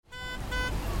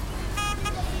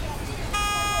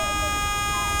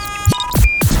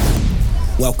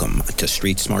Welcome to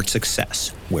Street Smart Success,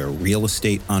 where real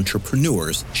estate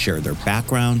entrepreneurs share their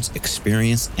backgrounds,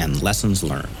 experience, and lessons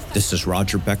learned. This is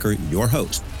Roger Becker, your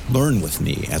host. Learn with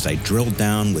me as I drill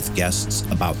down with guests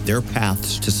about their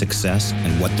paths to success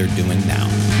and what they're doing now.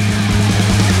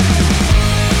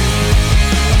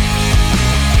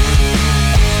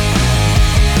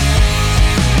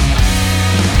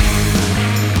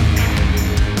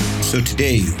 So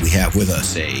today we have with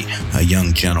us a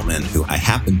young gentleman who I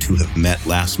happened to have met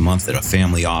last month at a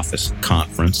family office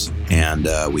conference, and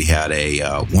we had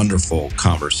a wonderful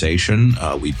conversation.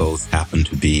 We both happen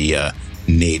to be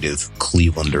native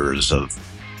Clevelanders of,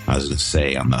 I was going to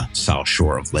say, on the south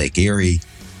shore of Lake Erie,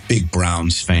 big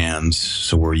Browns fans,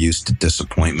 so we're used to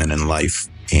disappointment in life.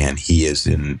 And he is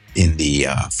in the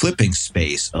flipping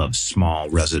space of small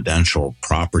residential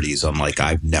properties, unlike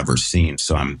I've never seen.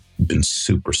 So I'm been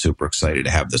super excited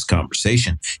to have this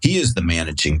conversation. He is the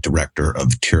managing director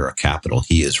of Terra Capital.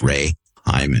 He is Ray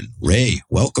Hyman. Ray,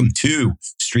 welcome to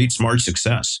Street Smart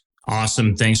Success.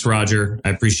 Awesome. Thanks, Roger. I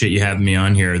appreciate you having me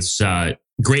on here. It's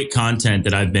great content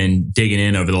that I've been digging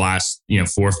in over the last 4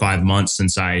 or 5 months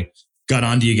since I got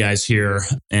onto you guys here,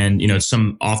 and it's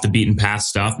some off the beaten path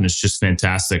stuff, and it's just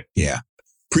fantastic. Yeah.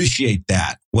 Appreciate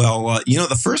that. Well,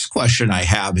 the first question I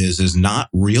have is not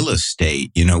real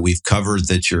estate. We've covered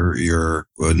that you're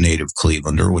a native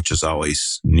Clevelander, which is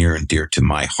always near and dear to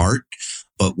my heart.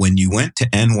 But when you went to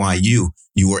NYU,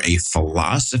 you were a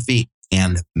philosophy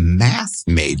and math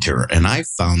major. And I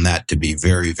found that to be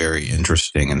very, very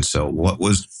interesting. And so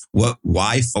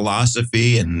why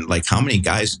philosophy, and like how many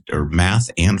guys are math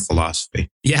and philosophy?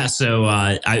 Yeah. So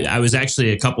I was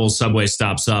actually a couple subway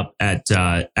stops up at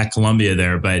Columbia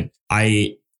there, but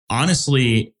I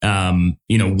honestly,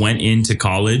 went into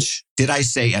college. Did I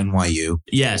say NYU?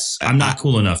 Yes. I'm not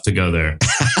cool enough to go there.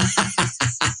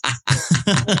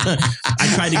 I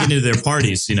tried to get into their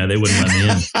parties. They wouldn't let me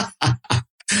in.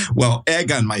 Well,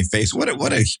 egg on my face. What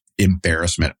a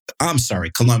embarrassment. I'm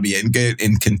sorry, Columbia,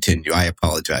 and continue. I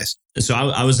apologize. So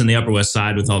I was in the Upper West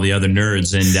Side with all the other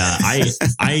nerds, and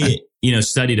I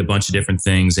studied a bunch of different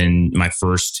things in my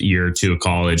first year or two of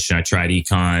college. I tried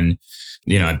econ,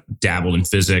 I dabbled in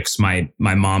physics. My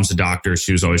mom's a doctor.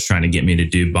 She was always trying to get me to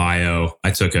do bio.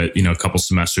 I took a couple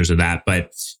semesters of that,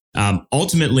 but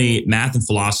ultimately, math and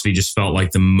philosophy just felt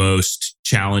like the most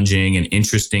challenging and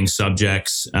interesting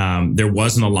subjects. There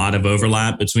wasn't a lot of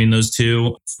overlap between those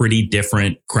two. Pretty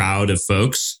different crowd of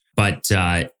folks, but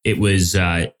it was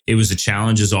a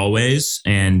challenge as always,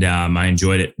 and I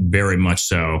enjoyed it very much.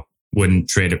 So wouldn't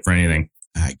trade it for anything.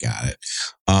 I got it.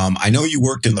 I know you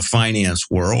worked in the finance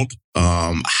world.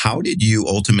 How did you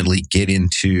ultimately get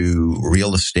into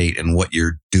real estate and what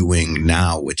you're doing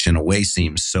now, which in a way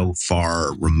seems so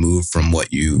far removed from what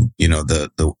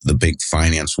the big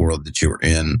finance world that you were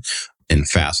in, and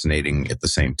fascinating at the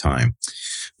same time?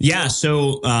 Yeah.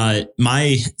 So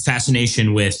my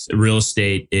fascination with real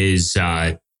estate is,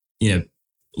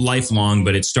 lifelong,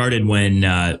 but it started when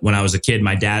I was a kid.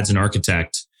 My dad's an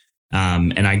architect.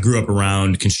 And I grew up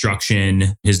around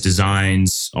construction, his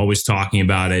designs, always talking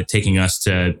about it, taking us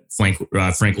to Frank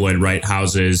Lloyd Wright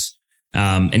houses.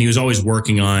 And he was always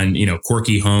working on,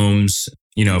 quirky homes,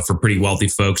 for pretty wealthy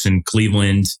folks in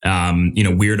Cleveland,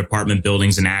 weird apartment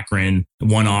buildings in Akron,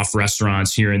 one-off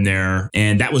restaurants here and there.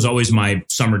 And that was always my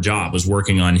summer job, was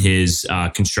working on his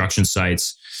construction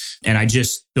sites. And I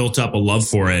just built up a love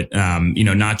for it,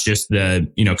 not just the,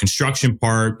 construction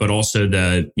part, but also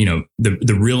the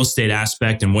real estate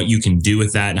aspect and what you can do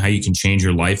with that and how you can change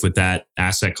your life with that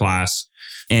asset class.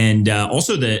 And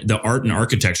also the art and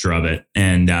architecture of it.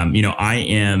 And, I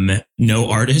am no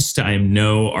artist. I am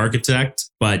no architect,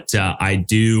 but I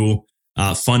do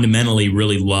fundamentally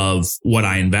really love what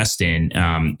I invest in.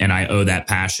 And I owe that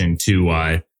passion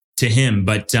to him.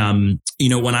 But,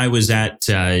 when I was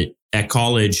at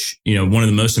college, one of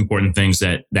the most important things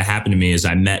that happened to me is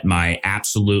I met my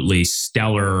absolutely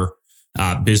stellar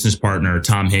business partner,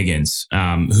 Tom Higgins,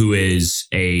 who is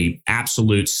a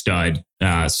absolute stud,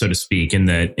 so to speak, in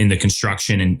the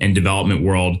construction and development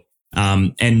world.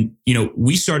 And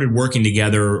we started working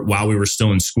together while we were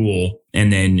still in school,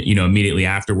 and then immediately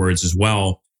afterwards as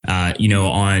well,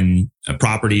 on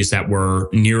properties that were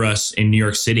near us in New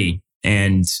York City.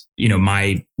 And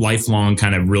my lifelong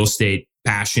kind of real estate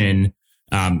passion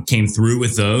came through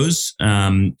with those.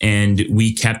 And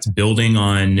we kept building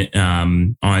on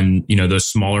those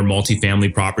smaller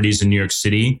multifamily properties in New York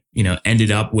City, ended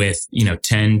up with,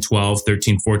 10, 12,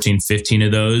 13, 14, 15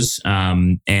 of those.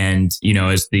 And,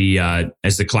 as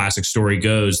the classic story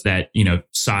goes, that,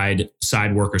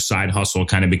 side work or side hustle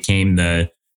kind of became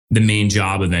the the main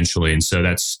job eventually. And so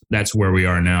that's where we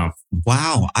are now.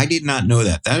 Wow. I did not know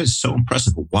that. That is so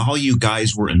impressive. While you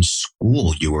guys were in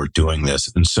school, you were doing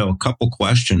this. And so a couple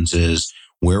questions is,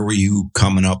 where were you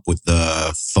coming up with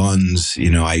the funds?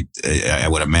 I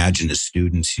would imagine as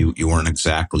students, you weren't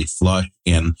exactly flush.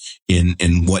 In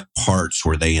what parts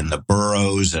were they in the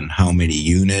boroughs, and how many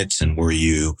units? And were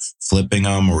you flipping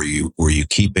them, or were you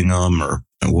keeping them, or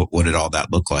what did all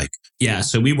that look like? Yeah,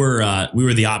 so we were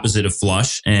the opposite of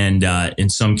flush, and in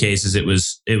some cases it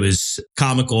was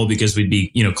comical because we'd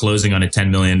be closing on a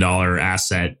 $10 million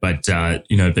asset, but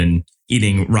I've been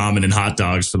eating ramen and hot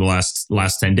dogs for the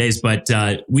last 10 days. But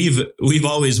we've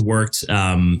always worked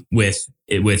with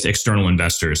external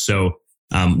investors. So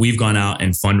we've gone out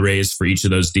and fundraised for each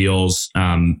of those deals.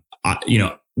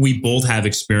 We both have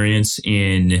experience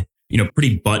in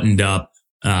pretty buttoned up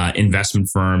investment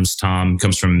firms. Tom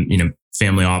comes from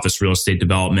family office real estate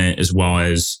development as well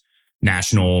as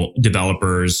national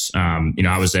developers.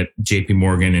 I was at JP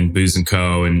Morgan and Booz &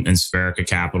 Co. and Spherica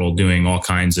Capital doing all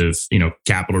kinds of,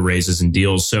 capital raises and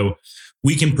deals. So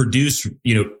we can produce,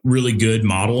 really good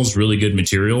models, really good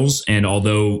materials. And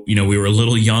although, we were a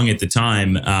little young at the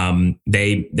time,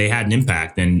 they had an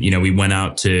impact. And, we went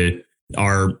out to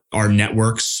our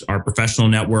networks, our professional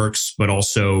networks, but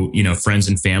also, friends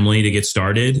and family to get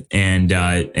started. And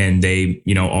they,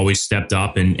 always stepped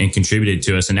up and contributed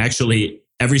to us. And actually,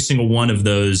 every single one of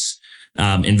those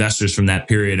investors from that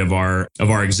period of our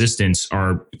existence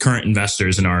are current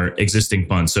investors in our existing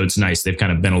funds. So it's nice. They've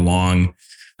kind of been along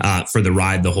for the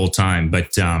ride the whole time. But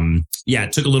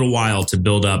it took a little while to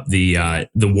build up the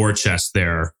war chest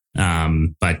there.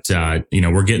 But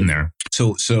we're getting there.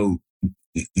 So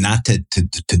not to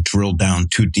drill down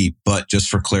too deep, but just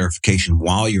for clarification,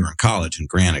 while you're in college, and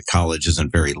granted, college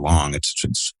isn't very long,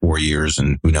 it's 4 years,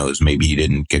 and who knows, maybe you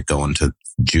didn't get going to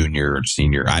junior or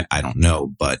senior. I don't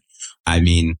know. But I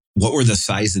mean, what were the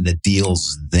size of the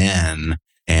deals then?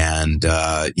 And,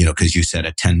 cause you said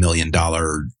a $10 million,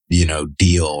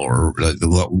 deal, or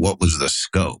what was the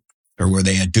scope? Or were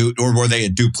they a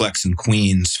duplex in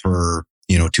Queens for,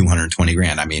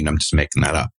 $220,000? I mean, I'm just making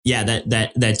that up. Yeah.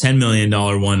 That $10 million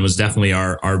one was definitely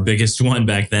our biggest one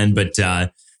back then. But,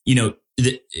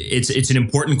 it's an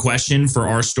important question for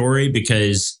our story,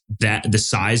 because the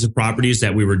size of properties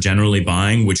that we were generally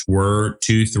buying, which were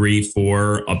 2, 3,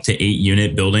 4, up to 8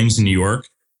 unit buildings in New York,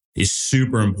 is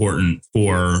super important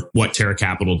for what Terra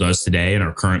Capital does today in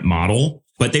our current model.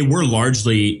 But they were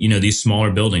largely, these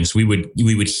smaller buildings. We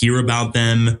would hear about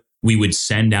them. We would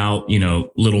send out,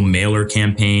 little mailer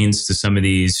campaigns to some of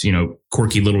these,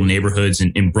 quirky little neighborhoods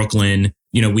in Brooklyn.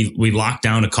 We locked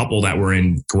down a couple that were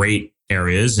in great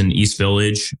areas in East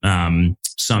Village,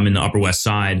 some in the Upper West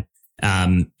Side.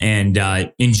 And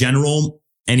in general,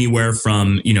 anywhere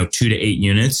from, 2 to 8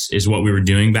 units is what we were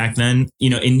doing back then.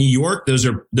 In New York, those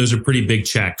are pretty big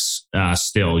checks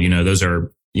still. Those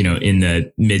are, in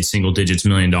the mid single digits, $1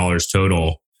 million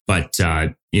total. But,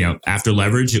 after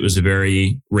leverage, it was a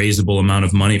very raisable amount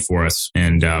of money for us.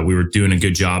 And we were doing a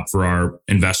good job for our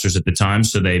investors at the time.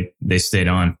 So they stayed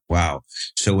on. Wow.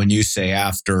 So when you say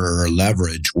after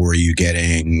leverage, were you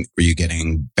getting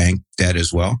bank debt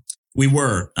as well? We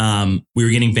were. We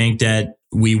were getting bank debt.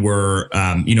 We were,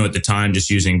 at the time, just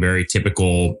using very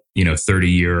typical,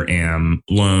 30-year AM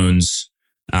loans.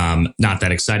 Not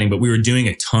that exciting, but we were doing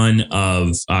a ton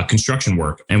of construction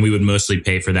work, and we would mostly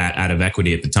pay for that out of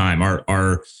equity at the time.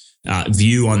 Our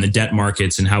view on the debt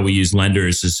markets and how we use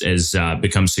lenders has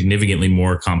become significantly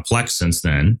more complex since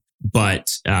then. But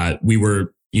we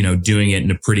were, doing it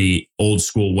in a pretty old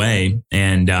school way.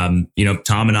 And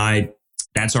Tom and I,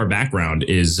 that's our background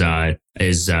is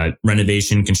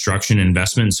renovation, construction,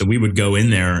 investment. So we would go in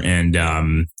there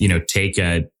and take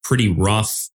a pretty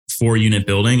rough 4-unit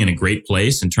building in a great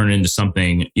place and turn it into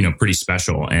something, pretty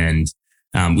special. And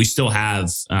we still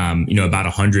have, about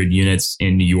 100 units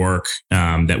in New York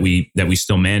that we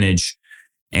still manage.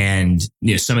 And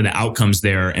some of the outcomes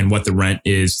there and what the rent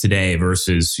is today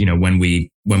versus when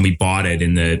we bought it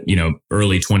in the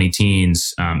early 20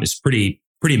 teens is pretty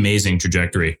amazing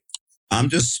trajectory. I'm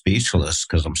just speechless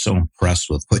because I'm so impressed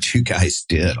with what you guys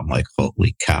did. I'm like,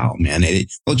 holy cow, man.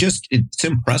 It's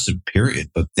impressive, period,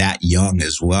 but that young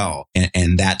as well.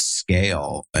 And that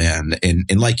scale. And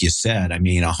like you said, I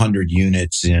mean, 100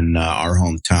 units in our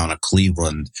hometown of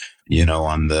Cleveland,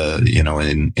 on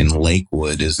the, in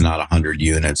Lakewood is not 100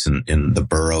 units in the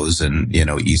boroughs and,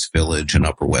 East Village and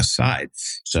Upper West Side.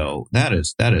 So that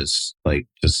is like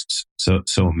just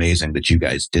so amazing that you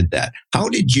guys did that. How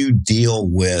did you deal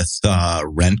with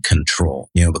rent control?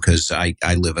 Because I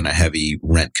live in a heavy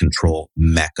rent control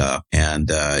mecca, and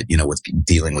with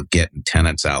dealing with getting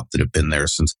tenants out that have been there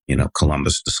since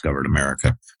Columbus discovered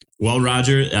America. Well,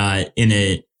 Roger,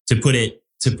 to put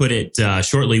it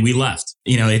shortly, we left.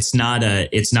 It's not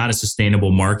a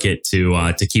sustainable market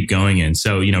to keep going in.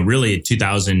 So really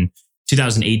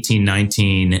 2018,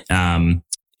 19.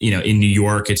 In New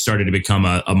York, it started to become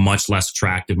a much less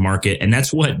attractive market. And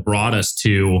that's what brought us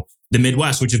to the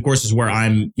Midwest, which of course is where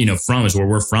I'm, from, is where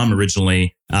we're from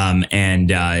originally.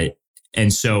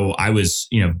 And so I was,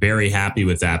 very happy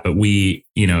with that. But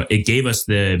it gave us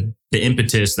the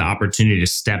impetus, the opportunity to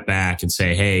step back and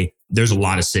say, hey, there's a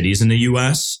lot of cities in the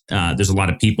U.S. There's a lot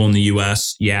of people in the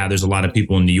U.S. Yeah, there's a lot of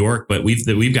people in New York, but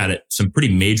we've got some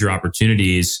pretty major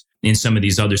opportunities in some of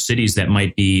these other cities that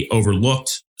might be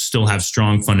overlooked, still have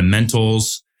strong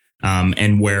fundamentals,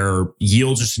 and where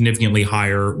yields are significantly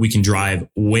higher. We can drive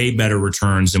way better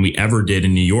returns than we ever did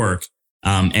in New York.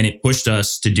 And it pushed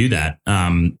us to do that.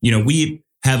 We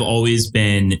have always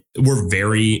we're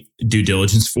very due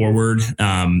diligence forward,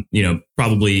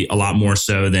 probably a lot more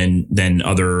so than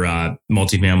other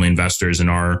multifamily investors in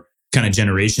our kind of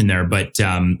generation there. But,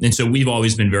 and so we've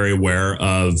always been very aware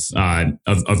of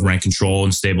rent control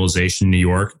and stabilization in New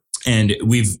York. And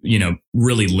we've,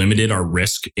 really limited our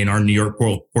risk in our New York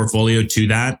portfolio to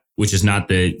that, which is not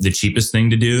the cheapest thing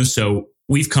to do. So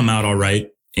we've come out all right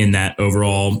in that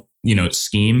overall,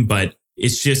 scheme, but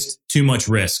it's just too much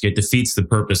risk. It defeats the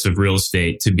purpose of real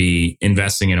estate to be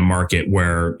investing in a market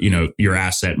where, your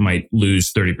asset might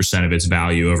lose 30% of its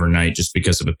value overnight just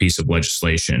because of a piece of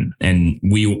legislation. And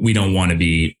we don't want to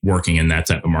be working in that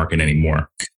type of market anymore.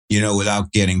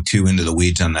 Without getting too into the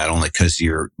weeds on that, only because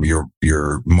your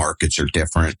markets are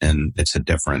different and it's a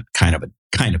different kind of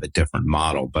a different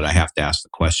model. But I have to ask the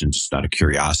question just out of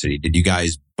curiosity. Did you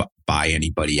guys buy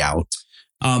anybody out?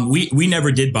 We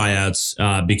never did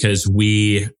buyouts because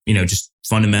we, just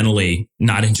fundamentally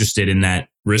not interested in that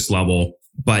risk level.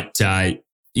 But,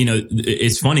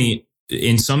 it's funny,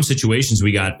 in some situations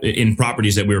we got in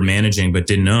properties that we were managing but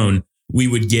didn't own, we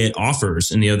would get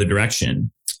offers in the other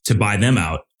direction to buy them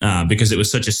out because it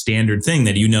was such a standard thing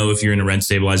that, if you're in a rent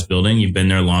stabilized building, you've been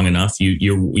there long enough,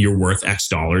 you're worth X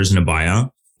dollars in a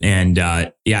buyout. And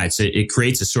it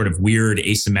creates a sort of weird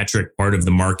asymmetric part of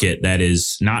the market that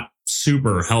is not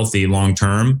super healthy long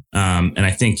term. And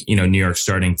I think, New York's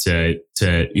starting to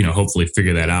hopefully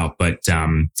figure that out. But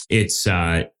it's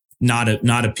not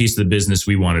a piece of the business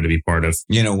we wanted to be part of.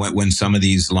 When some of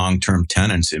these long-term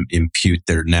tenants impute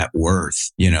their net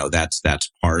worth, that's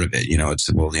part of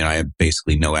it. I have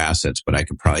basically no assets, but I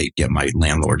could probably get my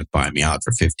landlord to buy me out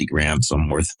for 50 grand. So I'm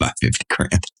worth about 50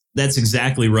 grand. That's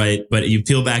exactly right. But you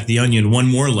peel back the onion one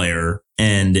more layer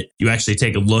and you actually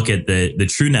take a look at the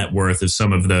true net worth of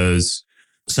some of those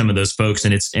folks.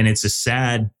 And it's a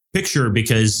sad picture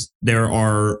because there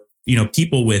are,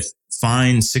 people with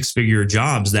fine 6-figure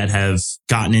jobs that have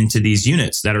gotten into these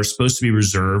units that are supposed to be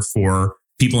reserved for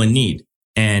people in need.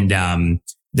 And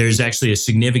there's actually a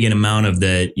significant amount of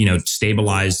the,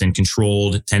 stabilized and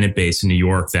controlled tenant base in New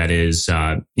York that is,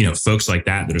 folks like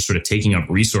that are sort of taking up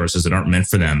resources that aren't meant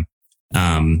for them.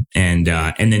 And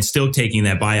then still taking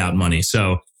that buyout money.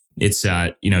 So it's,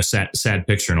 sad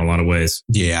picture in a lot of ways.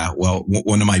 Yeah. Well,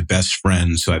 one of my best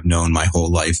friends who I've known my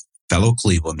whole life, fellow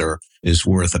Clevelander, is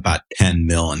worth about 10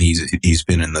 mil. And he's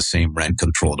been in the same rent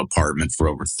controlled apartment for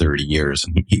over 30 years.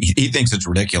 And he thinks it's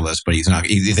ridiculous, but he's not,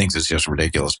 he thinks it's just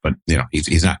ridiculous, but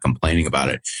he's not complaining about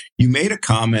it. You made a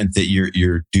comment that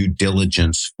your due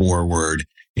diligence forward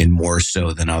in more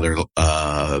so than other,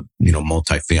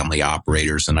 multifamily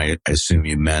operators. And I assume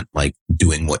you meant like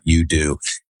doing what you do.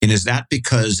 And is that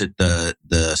because at the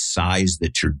size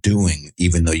that you're doing,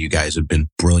 even though you guys have been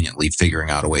brilliantly figuring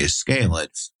out a way to scale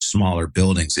it, smaller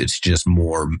buildings, it's just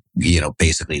more,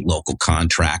 basically local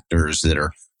contractors that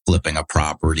are flipping a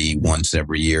property once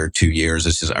every year, 2 years?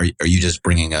 It's just, are you just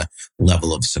bringing a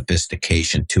level of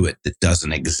sophistication to it that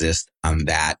doesn't exist on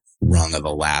that rung of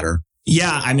the ladder?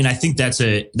 Yeah, I mean, I think that's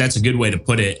a good way to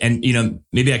put it. And,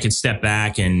 maybe I could step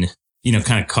back and,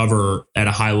 kind of cover at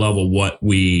a high level what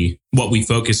we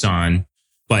focus on.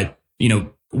 But,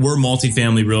 we're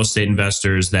multifamily real estate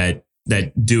investors that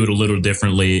do it a little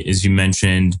differently. As you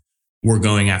mentioned, we're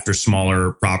going after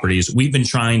smaller properties. We've been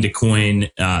trying to coin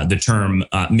the term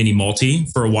mini multi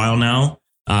for a while now.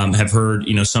 Have heard,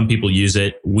 some people use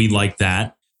it. We like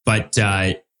that. But,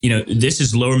 this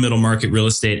is lower middle market real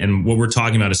estate. And what we're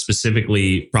talking about is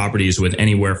specifically properties with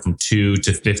anywhere from 2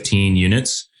 to 15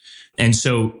 units. And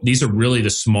so these are really the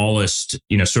smallest,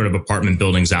 sort of apartment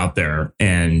buildings out there.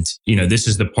 And, this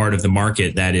is the part of the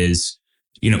market that is,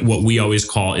 what we always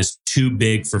call is too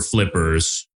big for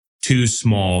flippers, too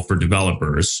small for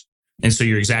developers. And so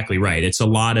you're exactly right. It's a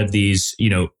lot of these,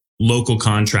 local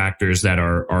contractors that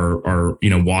are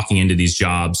walking into these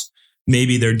jobs.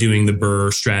 Maybe they're doing the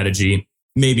BRRRR strategy.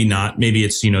 Maybe not. Maybe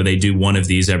it's, they do one of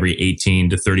these every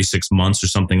 18 to 36 months or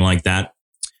something like that.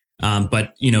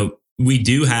 But we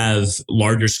do have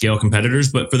larger scale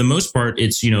competitors, but for the most part,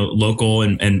 it's, local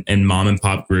and mom and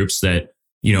pop groups that,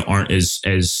 aren't as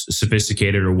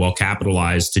sophisticated or well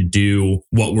capitalized to do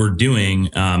what we're doing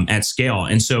at scale.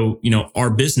 And so, our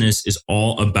business is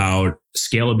all about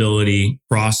scalability,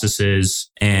 processes,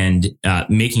 and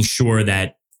making sure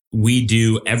that we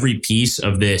do every piece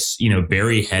of this,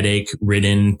 very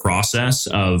headache-ridden process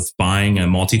of buying a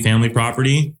multifamily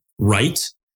property right.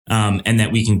 And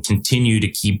that we can continue to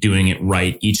keep doing it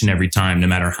right each and every time, no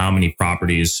matter how many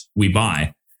properties we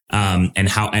buy. And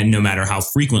no matter how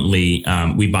frequently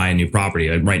we buy a new property.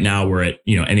 Right now, we're at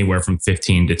anywhere from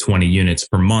 15 to 20 units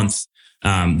per month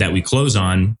that we close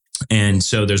on, and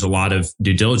so there's a lot of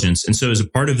due diligence. And so as a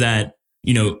part of that,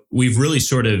 we've really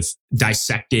sort of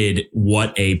dissected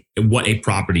what a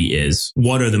property is.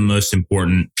 What are the most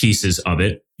important pieces of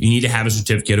it? You need to have a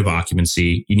certificate of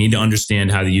occupancy. You need to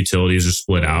understand how the utilities are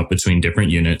split out between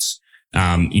different units.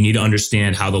 You need to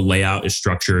understand how the layout is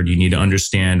structured. You need to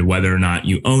understand whether or not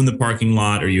you own the parking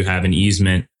lot or you have an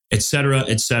easement, et cetera,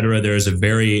 et cetera. There's a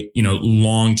very,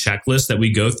 long checklist that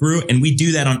we go through, and we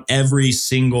do that on every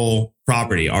single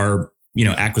property. Our,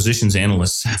 acquisitions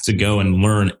analysts have to go and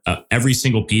learn every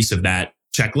single piece of that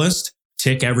checklist,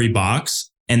 tick every box.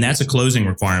 And that's a closing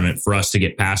requirement for us to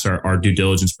get past our due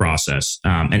diligence process.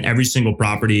 And every single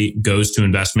property goes to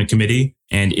investment committee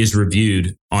and is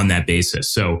reviewed on that basis.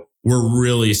 So we're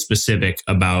really specific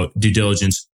about due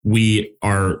diligence. We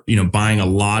are, buying a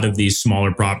lot of these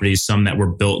smaller properties, some that were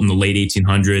built in the late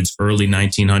 1800s, early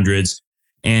 1900s,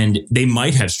 and they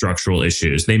might have structural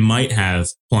issues. They might have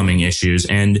plumbing issues,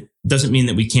 and doesn't mean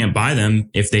that we can't buy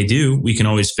them. If they do, we can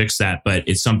always fix that, but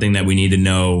it's something that we need to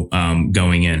know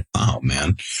going in. Oh,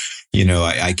 man.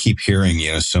 I keep hearing,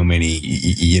 so many,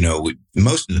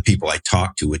 most of the people I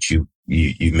talk to, which you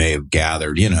may have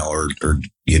gathered, or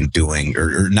doing,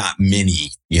 or not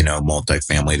many,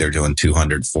 multifamily, they're doing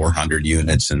 200, 400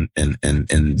 units and,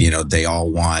 they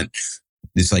all want,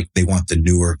 it's like they want the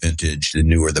newer vintage, the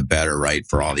newer, the better, right?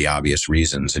 For all the obvious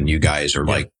reasons. And you guys are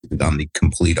like on the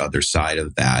complete other side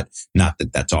of that. Not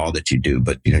that that's all that you do,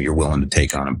 but, you're willing to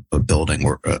take on a building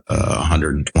or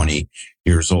 120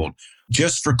 years old.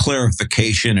 Just for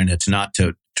clarification, and it's not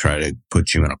to try to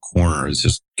put you in a corner, it's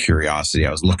just curiosity.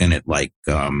 I was looking at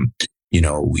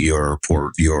your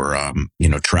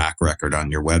track record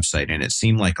on your website, and it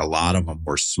seemed like a lot of them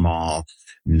were small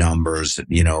numbers,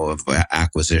 of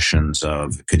acquisitions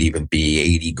of, could even be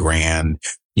 80 grand,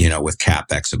 with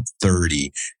CapEx of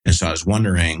 30. And so I was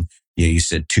wondering, you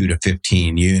said 2 to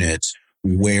 15 units.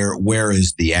 Where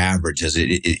is the average? Is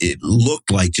it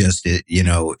looked like just at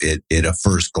a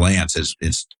first glance is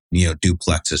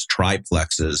duplexes,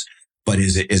 triplexes, but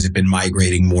is it been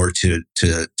migrating more to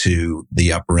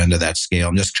the upper end of that scale?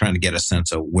 I'm just trying to get a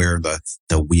sense of where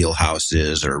the wheelhouse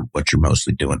is, or what you're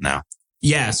mostly doing now.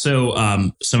 Yeah. So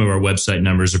some of our website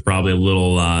numbers are probably a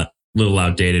little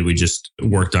outdated. We just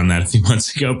worked on that a few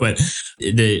months ago, but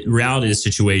the reality of the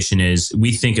situation is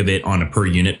we think of it on a per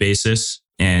unit basis.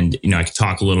 And, I could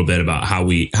talk a little bit about how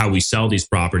we sell these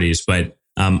properties, but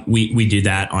we do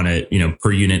that on a,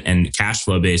 per unit and cash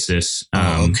flow basis.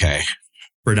 Okay.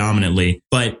 Predominantly.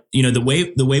 But,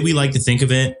 the way we like to think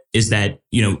of it is that,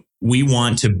 we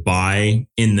want to buy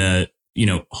in the,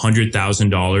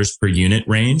 $100,000 per unit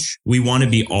range. We want to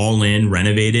be all in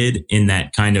renovated in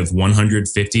that kind of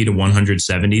 $150,000 to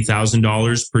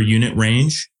 $170,000 per unit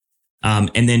range.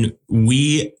 And then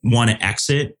we want to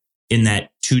exit in that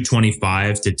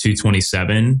 225 to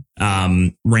 227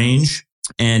 range.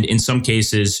 And in some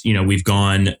cases, we've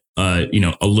gone, a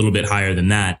little bit higher than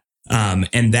that.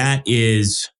 And that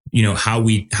is, how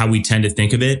we tend to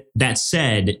think of it. That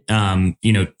said,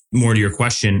 more to your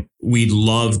question, we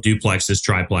love duplexes,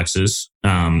 triplexes,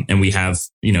 and we have,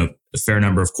 a fair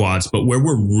number of quads. But where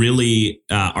we're really,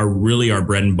 our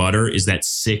bread and butter is that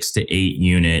 6 to 8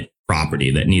 unit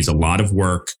property that needs a lot of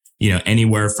work.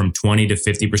 Anywhere from 20 to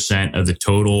 50% of the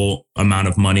total amount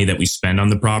of money that we spend on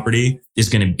the property is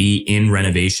going to be in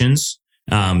renovations.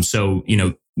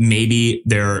 Maybe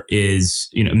there is,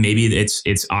 maybe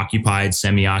it's occupied,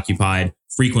 semi-occupied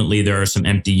frequently there are some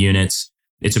empty units.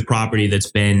 It's a property that's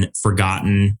been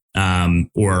forgotten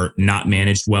or not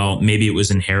managed well. Maybe it was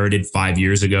inherited 5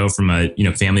 years ago from a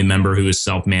family member who was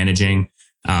self-managing.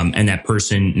 And that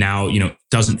person now,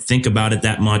 doesn't think about it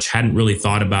that much, hadn't really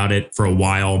thought about it for a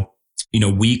while.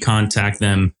 We contact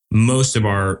them. Most of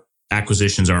our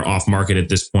acquisitions are off market at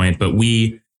this point, but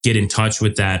we get in touch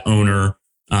with that owner.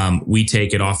 We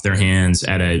take it off their hands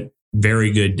at a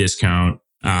very good discount.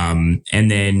 And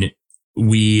then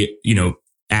we,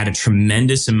 add a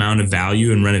tremendous amount of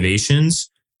value in renovations,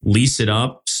 lease it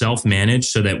up, self-manage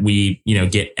so that we,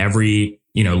 get every,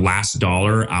 last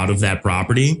dollar out of that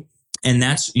property. And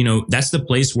that's the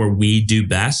place where we do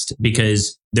best,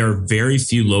 because there are very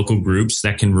few local groups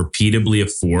that can repeatably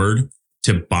afford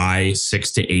to buy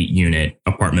 6 to 8 unit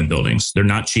apartment buildings. They're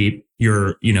not cheap.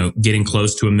 You're, getting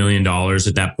close to $1 million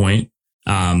at that point.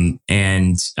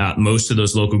 And most of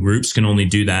those local groups can only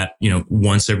do that,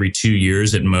 once every 2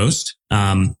 years at most.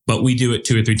 But we do it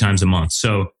 2 or 3 times a month.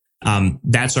 So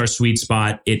that's our sweet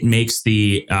spot. It makes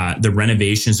the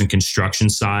renovations and construction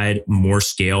side more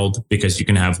scaled, because you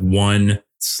can have one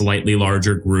slightly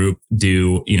larger group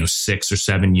do, 6 or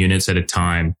 7 units at a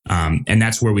time. And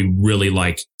that's where we really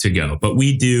like to go. But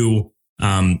we do,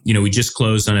 we just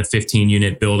closed on a 15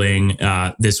 unit building,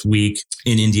 this week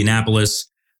in Indianapolis.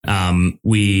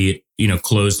 We,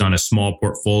 closed on a small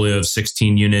portfolio of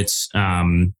 16 units,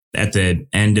 at the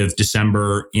end of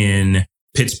December in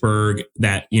Pittsburgh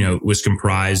that, was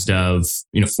comprised of,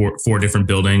 four different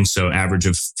buildings. So average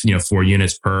of, 4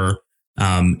 units per.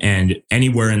 And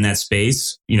anywhere in that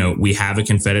space, we have a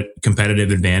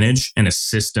competitive advantage and a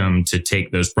system to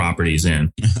take those properties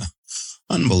in.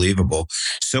 Unbelievable.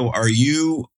 So are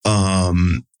you,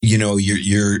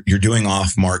 you're doing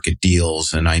off market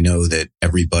deals, and I know that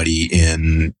everybody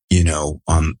in,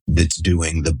 that's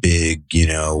doing the big,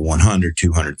 100,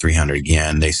 200, 300,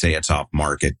 again, they say it's off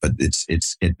market, but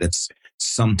it's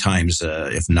sometimes,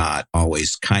 if not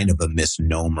always, kind of a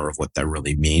misnomer of what that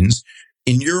really means.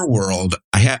 In your world,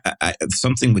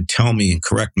 something would tell me, and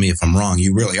correct me if I'm wrong,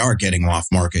 you really are getting off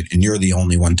market and you're the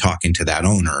only one talking to that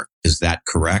owner. Is that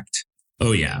correct?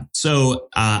 Oh yeah. So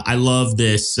I love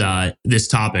this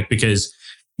topic, because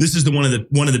this is one of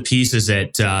the pieces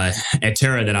at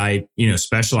Terra that I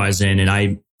specialize in, and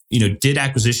I did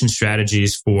acquisition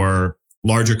strategies for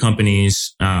larger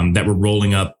companies that were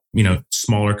rolling up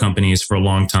smaller companies for a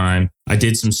long time. I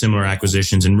did some similar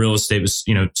acquisitions, and real estate was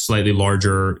slightly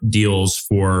larger deals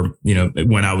for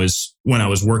when I was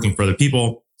working for other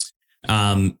people,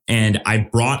 and I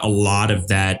brought a lot of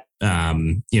that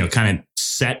kind of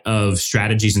set of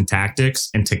strategies and tactics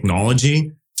and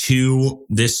technology to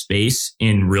this space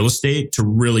in real estate to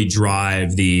really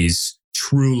drive these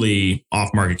truly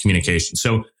off-market communications.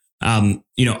 So,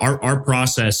 our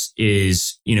process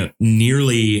is,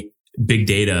 nearly big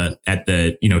data at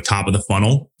the, top of the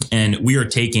funnel. And we are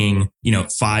taking,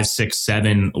 5, 6,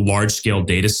 7 large scale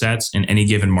data sets in any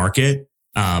given market,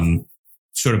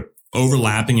 sort of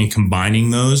overlapping and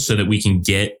combining those so that we can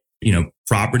get,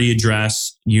 property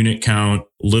address, unit count,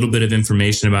 a little bit of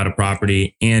information about a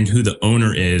property, and who the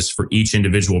owner is for each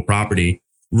individual property,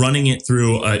 running it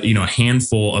through a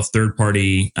handful of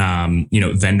third-party,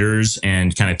 vendors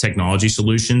and kind of technology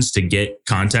solutions to get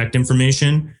contact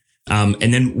information.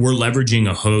 And then we're leveraging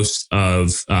a host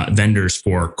of vendors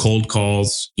for cold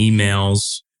calls,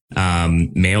 emails,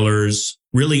 mailers,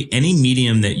 really any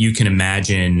medium that you can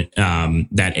imagine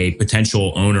that a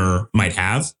potential owner might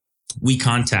have. We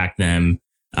contact them,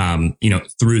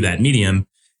 through that medium.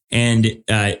 And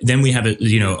then we have a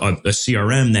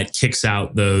CRM that kicks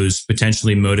out those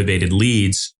potentially motivated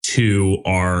leads to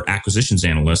our acquisitions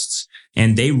analysts.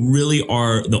 And they really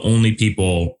are the only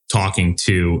people talking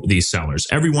to these sellers.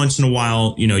 Every once in a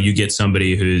while, you get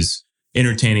somebody who's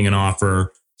entertaining an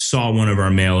offer, saw one of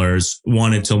our mailers,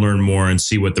 wanted to learn more and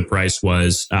see what the price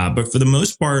was. But for the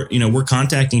most part, we're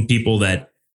contacting people that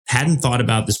hadn't thought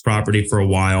about this property for a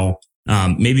while.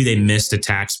 Maybe they missed a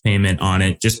tax payment on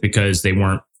it just because they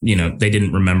weren't, they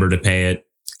didn't remember to pay it.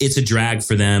 It's a drag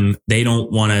for them. They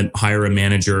don't want to hire a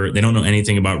manager. They don't know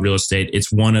anything about real estate.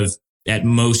 It's one of, at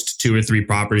most, 2 or 3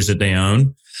 properties that they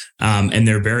own. And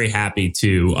they're very happy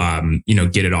to,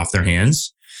 get it off their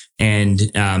hands. And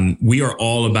we are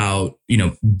all about,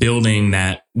 building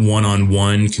that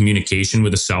one-on-one communication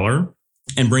with a seller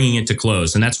and bringing it to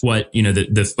close. And that's what,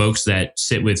 the folks that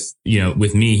sit with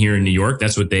me here in New York,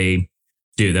 that's what they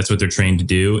do. That's what they're trained to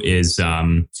do is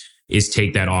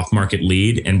take that off-market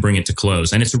lead and bring it to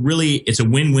close. And it's a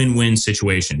win-win-win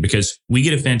situation, because we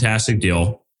get a fantastic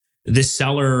deal. This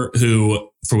seller who,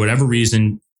 for whatever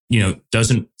reason,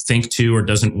 doesn't think to or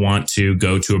doesn't want to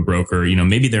go to a broker.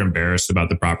 Maybe they're embarrassed about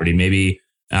the property. Maybe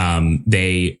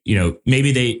maybe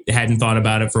they hadn't thought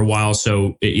about it for a while,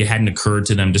 so it hadn't occurred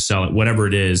to them to sell it. Whatever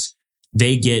it is,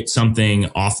 they get something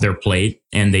off their plate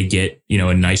and they get,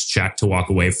 a nice check to walk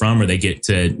away from, or they get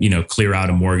to, clear out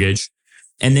a mortgage.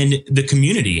 And then the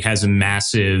community has a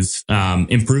massive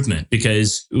improvement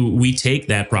because we take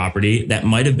that property that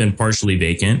might have been partially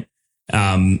vacant.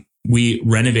 We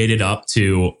renovate it up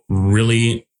to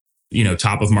really,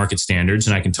 top of market standards.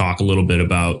 And I can talk a little bit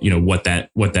about, what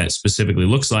that specifically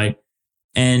looks like.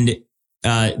 And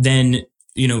then,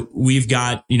 we've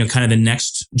got, kind of the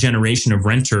next generation of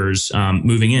renters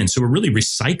moving in. So we're really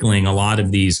recycling a lot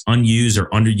of these unused or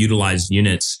underutilized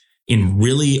units in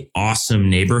really awesome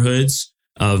neighborhoods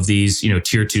of these,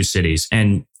 tier 2 cities.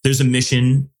 And there's a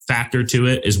mission factor to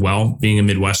it as well. Being a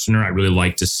Midwesterner, I really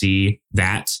like to see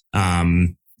that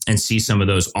and see some of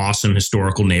those awesome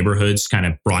historical neighborhoods kind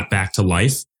of brought back to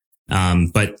life.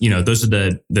 But those are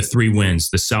the 3 wins: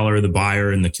 the seller, the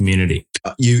buyer, and the community.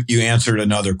 You answered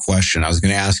another question I was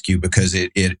going to ask you, because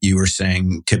you were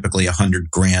saying typically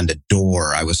 $100,000 a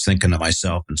door. I was thinking to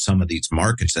myself, in some of these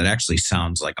markets, that actually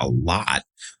sounds like a lot.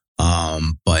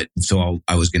 But so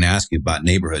I was going to ask you about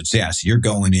neighborhoods. Yes, you're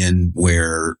going in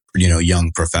where,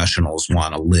 young professionals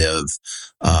want to live,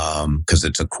 because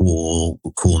it's a cool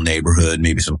neighborhood,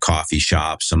 maybe some coffee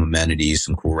shops, some amenities,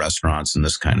 some cool restaurants, and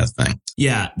this kind of thing.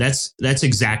 Yeah, that's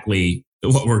exactly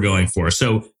what we're going for.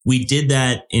 So we did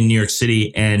that in New York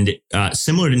City, and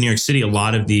similar to New York City, a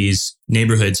lot of these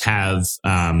neighborhoods have,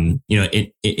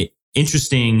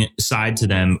 interesting side to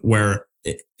them where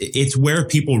it's where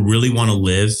people really want to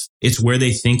live. It's where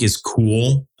they think is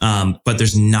cool. But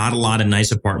there's not a lot of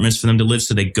nice apartments for them to live.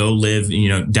 So they go live,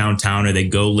 downtown, or they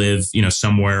go live,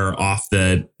 somewhere off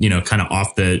the, kind of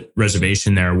off the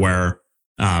reservation there where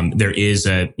there is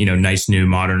a, nice new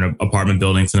modern apartment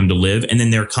building for them to live. And then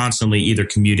they're constantly either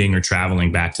commuting or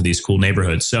traveling back to these cool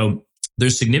neighborhoods. So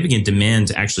there's significant demand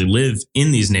to actually live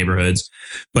in these neighborhoods.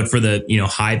 But for the,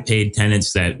 high paid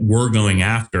tenants that we're going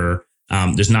after,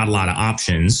 there's not a lot of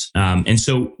options. And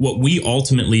so what we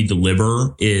ultimately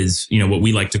deliver is, what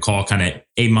we like to call kind of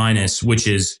A-, which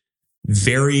is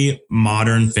very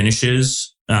modern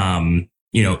finishes,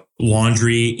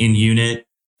 laundry in unit.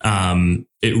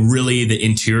 The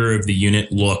interior of the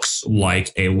unit looks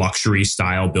like a luxury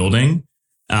style building.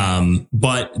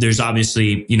 But there's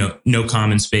obviously, no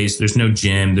common space. There's no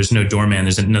gym. There's no doorman.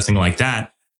 There's nothing like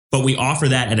that. But we offer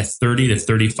that at a 30 to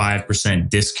 35%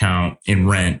 discount in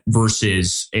rent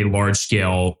versus a large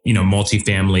scale,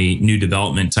 multifamily new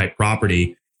development type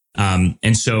property.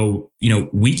 And so,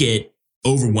 we get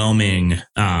overwhelming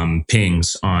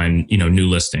pings on, new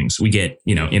listings. We get,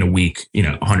 in a week,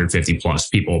 150 plus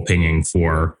people pinging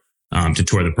for to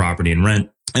tour the property and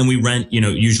rent. And we rent,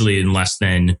 usually in less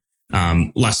than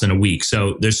a week.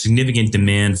 So there's significant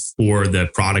demand for the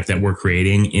product that we're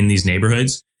creating in these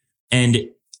neighborhoods. And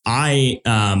I,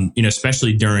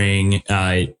 especially during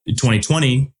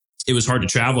 2020, it was hard to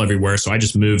travel everywhere. So I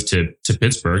just moved to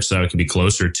Pittsburgh so I could be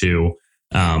closer to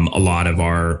a lot of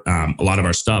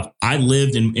our stuff. I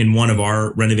lived in one of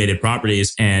our renovated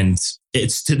properties, and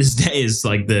it's to this day is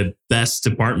like the best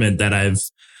apartment that I've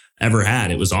ever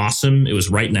had. It was awesome. It was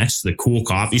right next to the cool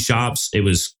coffee shops. It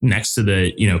was next to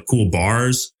the cool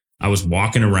bars. I was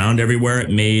walking around everywhere. It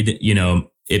made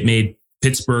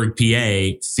Pittsburgh,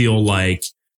 PA feel like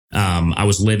I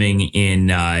was living in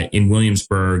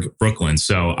Williamsburg, Brooklyn.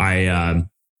 So I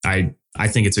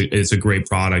think it's a great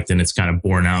product, and it's kind of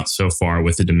borne out so far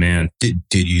with the demand. Did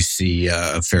you see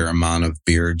a fair amount of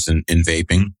beards and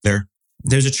vaping there?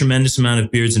 There's a tremendous amount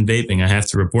of beards and vaping. I have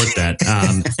to report that.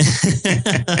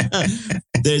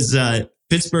 There's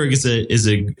Pittsburgh is a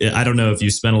I don't know if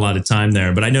you spent a lot of time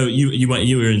there, but I know you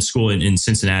were in school in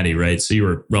Cincinnati, right? So you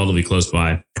were relatively close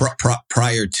by.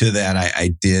 Prior to that,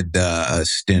 I did a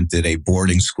stint at a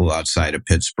boarding school outside of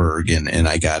Pittsburgh, and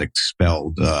I got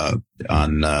expelled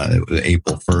on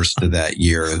April 1st of that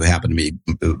year. It happened to be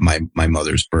my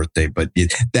mother's birthday, but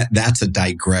that's a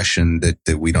digression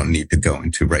that we don't need to go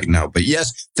into right now. But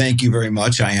yes, thank you very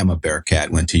much. I am a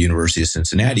Bearcat, went to University of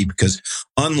Cincinnati because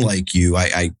unlike you,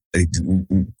 I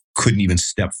couldn't even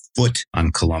step foot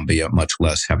on Columbia, much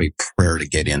less have a prayer to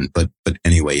get in. But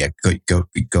anyway, yeah, go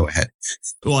ahead.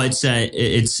 Well, I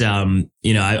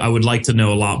would like to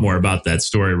know a lot more about that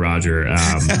story, Roger.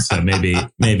 So maybe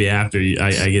after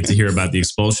I get to hear about the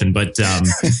expulsion, but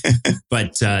definitely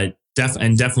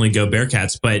go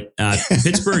Bearcats. But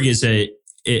Pittsburgh is a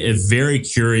very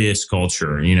curious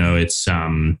culture. It's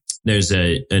there's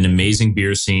an amazing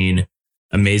beer scene.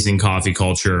 amazing coffee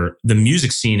culture. The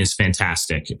music scene is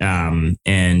fantastic. And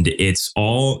it's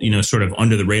all, sort of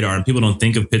under the radar, and people don't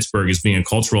think of Pittsburgh as being a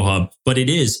cultural hub, but it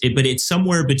is. But it's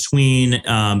somewhere between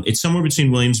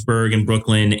Williamsburg and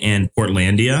Brooklyn and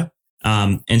Portlandia.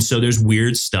 And so there's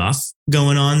weird stuff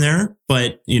going on there,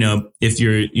 but if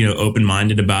you're,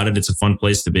 open-minded about it, it's a fun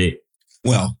place to be.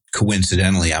 Well,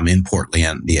 coincidentally, I'm in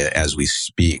Portlandia as we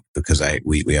speak because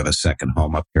we have a second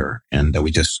home up here, and we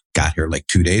just got here like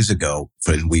 2 days ago.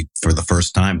 For the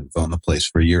first time, we've owned the place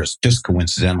for years. Just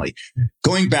coincidentally,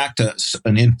 going back to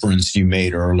an inference you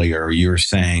made earlier, you were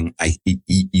saying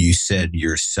you said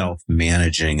you're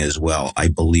self-managing as well. I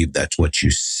believe that's what you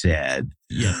said.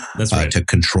 Yeah, that's right. To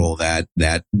control that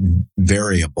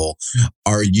variable.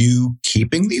 Are you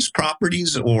keeping these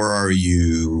properties, or are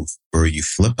you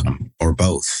flipping them, or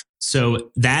both?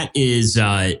 So that is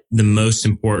the most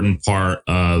important part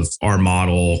of our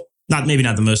model. Maybe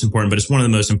not the most important, but it's one of the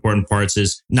most important parts.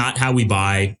 Is not how we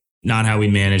buy, not how we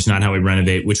manage, not how we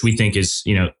renovate, which we think is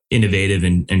innovative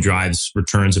and drives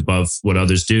returns above what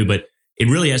others do, but it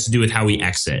really has to do with how we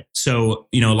exit. So,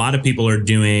 a lot of people are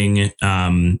doing,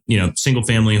 single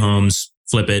family homes,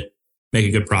 flip it, make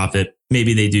a good profit.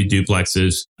 Maybe they do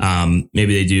duplexes.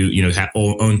 Maybe they do,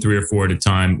 own 3 or 4 at a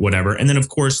time, whatever. And then, of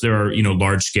course, there are,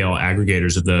 large scale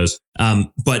aggregators of those.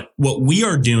 But what we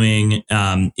are doing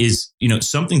is,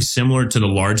 something similar to the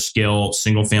large scale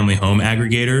single family home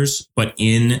aggregators, but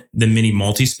in the mini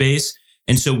multi space.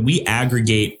 And so we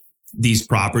aggregate these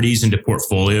properties into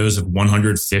portfolios of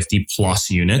 150 plus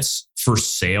units for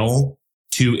sale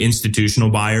to institutional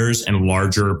buyers and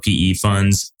larger PE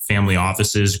funds, family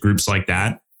offices, groups like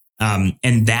that.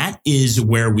 And that is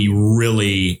where we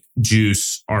really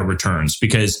juice our returns,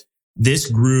 because this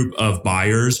group of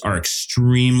buyers are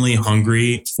extremely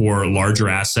hungry for larger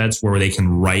assets where they can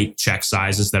write check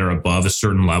sizes that are above a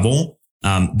certain level.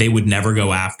 They would never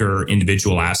go after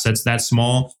individual assets that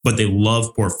small, but they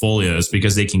love portfolios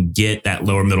because they can get that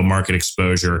lower middle market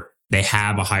exposure. They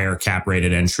have a higher cap rate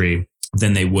at entry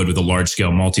than they would with a large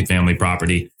scale multifamily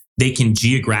property. They can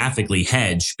geographically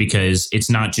hedge because it's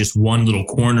not just one little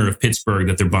corner of Pittsburgh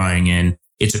that they're buying in.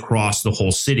 It's across the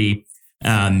whole city.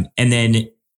 And then,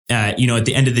 at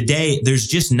the end of the day, there's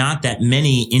just not that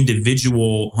many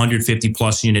individual 150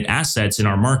 plus unit assets in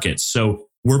our markets. So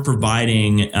we're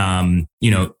providing,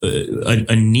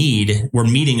 a need. We're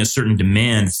meeting a certain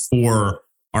demand for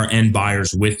our end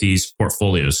buyers with these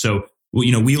portfolios. So,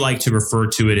 we like to refer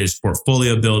to it as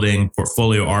portfolio building,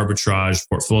 portfolio arbitrage,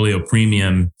 portfolio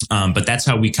premium. But that's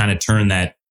how we kind of turn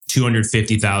that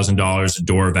 $250,000 a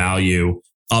door value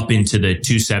up into the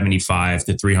 $275,000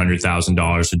 to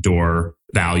 $300,000 a door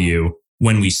value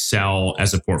when we sell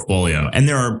as a portfolio. And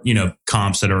there are,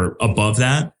 comps that are above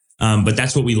that. But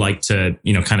that's what we like to,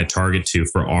 kind of target to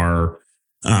for our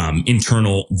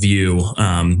internal view.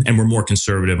 And we're more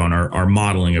conservative on our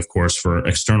modeling, of course, for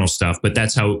external stuff. But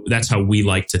that's how we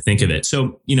like to think of it.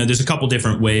 So, there's a couple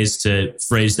different ways to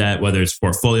phrase that, whether it's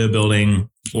portfolio building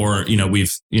or,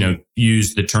 we've,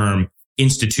 used the term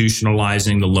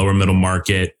institutionalizing the lower middle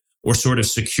market, or sort of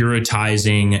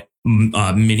securitizing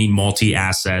mini multi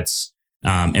assets.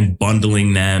 And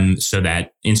bundling them so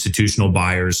that institutional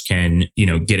buyers can,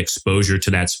 get exposure to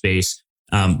that space.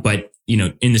 But,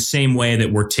 in the same way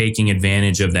that we're taking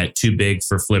advantage of that too big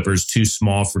for flippers, too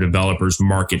small for developers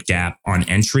market gap on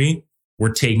entry,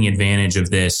 we're taking advantage of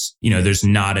this. There's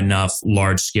not enough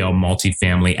large scale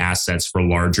multifamily assets for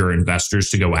larger investors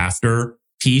to go after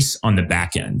piece on the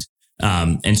back end.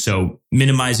 And so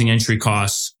minimizing entry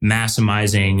costs,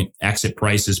 maximizing exit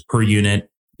prices per unit,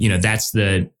 that's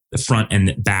the front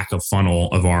and back of funnel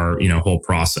of our, whole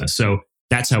process. So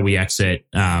that's how we exit.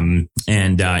 And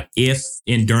if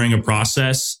during a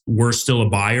process, we're still a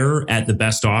buyer at the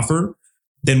best offer,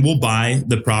 then we'll buy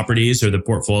the properties or the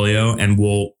portfolio and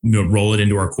we'll roll it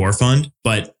into our core fund.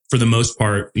 But for the most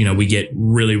part, we get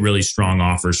really, really strong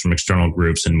offers from external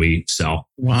groups and we sell.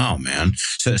 Wow, man.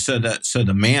 So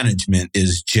the management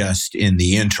is just in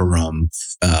the interim,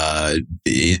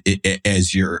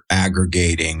 as you're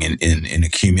aggregating and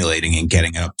accumulating and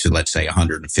getting up to, let's say,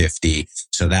 150.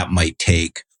 So that might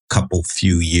take a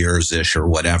few years-ish or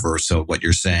whatever. So what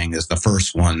you're saying is the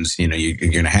first ones, you're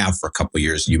going to have for a couple of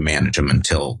years, you manage them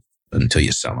until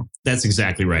you sell them. That's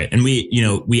exactly right. And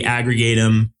we aggregate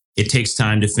them. It takes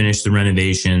time to finish the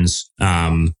renovations.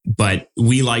 But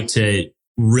we like to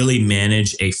really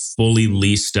manage a fully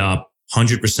leased up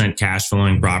 100% cash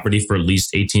flowing property for at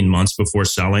least 18 months before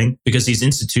selling, because these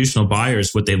institutional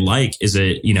buyers, what they like is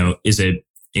a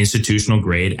institutional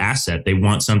grade asset. They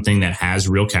want something that has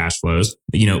real cash flows.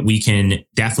 We can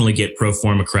definitely get pro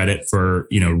forma credit for,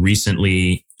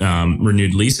 recently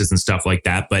renewed leases and stuff like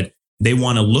that. But they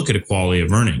want to look at a quality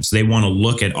of earnings. They want to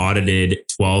look at audited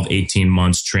 12, 18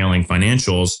 months trailing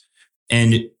financials.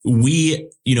 And we,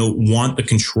 want the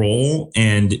control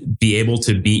and be able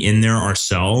to be in there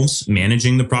ourselves,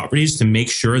 managing the properties to make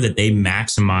sure that they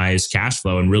maximize cash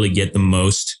flow and really get the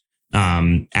most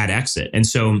at exit. And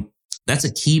so that's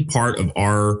a key part of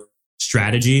our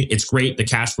strategy. It's great. The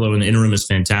cash flow in the interim is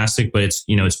fantastic, but it's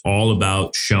all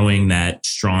about showing that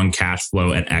strong cash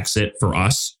flow at exit for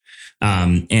us.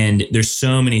 And there's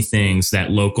so many things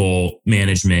that local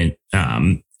management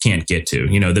can't get to.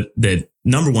 The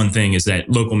number one thing is that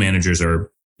local managers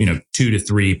are 2 to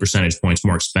 3 percentage points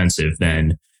more expensive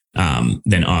than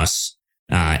us,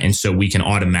 and so we can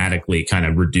automatically kind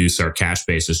of reduce our cash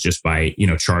basis just by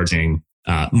charging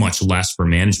much less for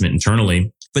management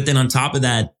internally. But then on top of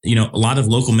that, a lot of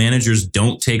local managers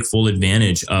don't take full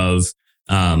advantage of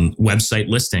website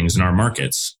listings in our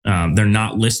markets. They're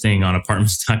not listing on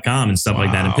apartments.com and stuff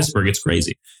like that in Pittsburgh. It's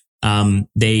crazy.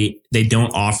 They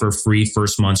don't offer free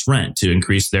first month's rent to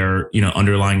increase their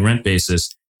underlying rent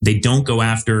basis. They don't go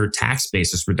after tax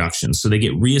basis reductions. So they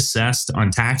get reassessed on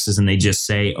taxes and they just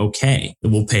say, okay,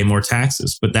 we'll pay more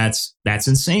taxes. But that's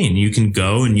insane. You can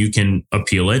go and you can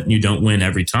appeal it and you don't win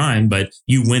every time, but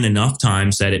you win enough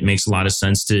times that it makes a lot of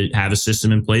sense to have a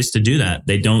system in place to do that.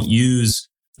 They don't use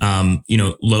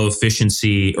low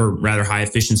efficiency or rather high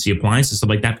efficiency appliances, stuff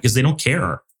like that, because they don't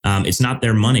care. It's not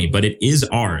their money, but it is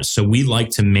ours. So we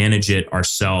like to manage it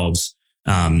ourselves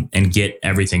and get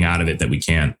everything out of it that we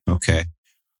can. Okay.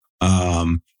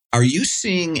 Are you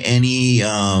seeing any,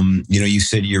 you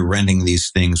said you're renting these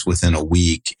things within a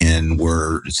week and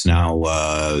it's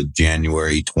now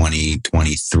January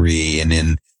 2023. And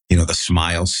in, the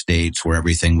smile states where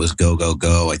everything was go, go,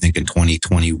 go. I think in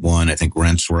 2021, I think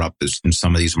rents were up in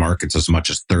some of these markets as much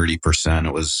as 30%.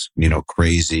 It was,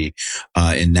 crazy.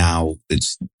 And now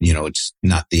it's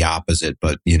not the opposite,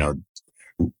 but,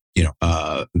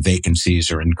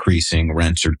 vacancies are increasing,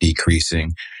 rents are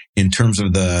decreasing. In terms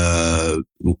of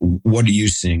what are you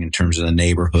seeing in terms of the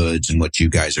neighborhoods and what you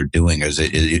guys are doing? Have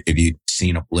you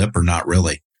seen a blip or not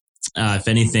really? If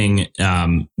anything,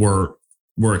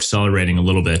 we're accelerating a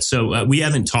little bit. So we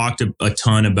haven't talked a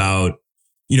ton about,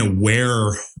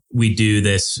 where we do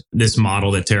this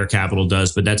model that Terra Capital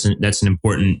does, but that's an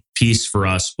important piece for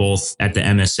us, both at the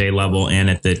MSA level and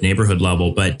at the neighborhood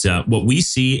level. But what we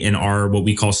see in our, what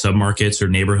we call submarkets or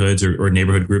neighborhoods or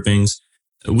neighborhood groupings,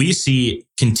 we see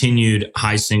continued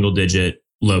high single digit,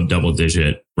 low double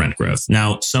digit rent growth.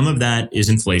 Now, some of that is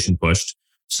inflation pushed.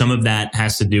 Some of that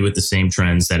has to do with the same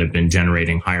trends that have been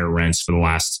generating higher rents for the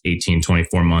last 18,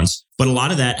 24 months. But a lot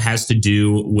of that has to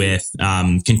do with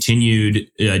continued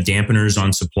dampeners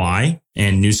on supply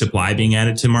and new supply being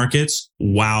added to markets,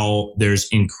 while there's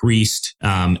increased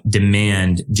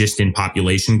demand just in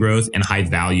population growth and high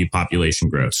value population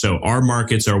growth. So our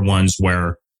markets are ones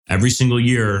where every single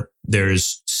year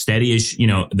there's steady as,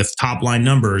 the top line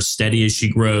numbers, steady as she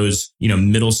grows,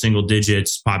 middle single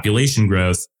digits population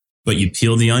growth. But you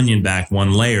peel the onion back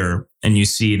one layer and you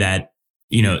see that,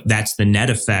 that's the net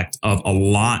effect of a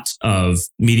lot of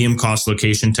medium cost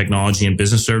location technology and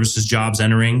business services jobs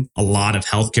entering, a lot of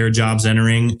healthcare jobs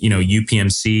entering,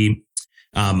 UPMC,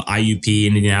 IUP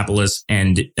in Indianapolis,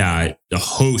 and a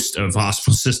host of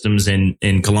hospital systems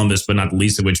in Columbus, but not the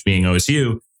least of which being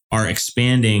OSU, are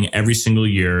expanding every single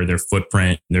year, their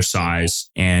footprint, their size,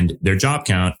 and their job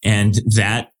count. And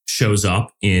that shows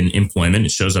up in employment.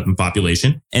 It shows up in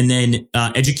population. And then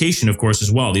education, of course, as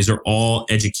well. These are all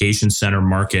education center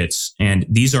markets. And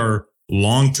these are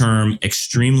long-term,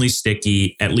 extremely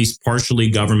sticky, at least partially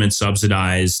government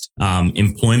subsidized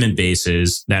employment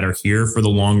bases that are here for the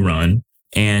long run.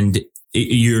 And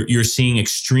you're seeing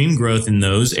extreme growth in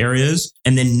those areas,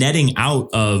 and then netting out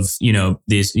of,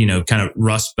 these, kind of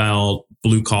Rust Belt,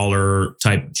 blue collar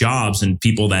type jobs, and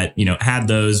people that, had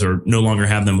those or no longer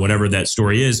have them, whatever that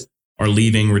story is, are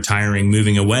leaving, retiring,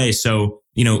 moving away. So,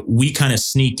 we kind of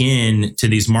sneak in to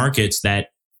these markets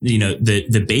that,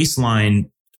 the baseline,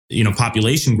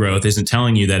 population growth isn't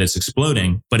telling you that it's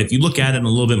exploding. But if you look at it in a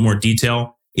little bit more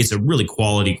detail, it's a really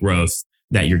quality growth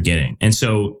that you're getting. And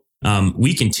so,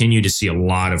 we continue to see a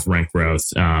lot of rent growth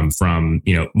from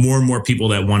more and more people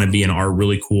that want to be in our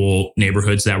really cool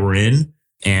neighborhoods that we're in,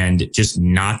 and just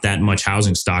not that much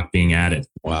housing stock being added.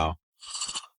 Wow,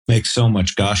 makes so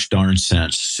much gosh darn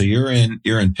sense. So you're in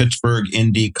Pittsburgh,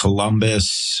 Indy,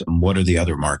 Columbus. What are the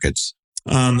other markets?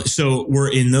 So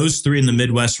we're in those three in the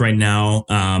Midwest right now.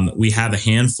 We have a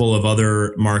handful of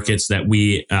other markets that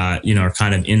we, are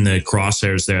kind of in the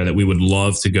crosshairs there that we would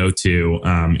love to go to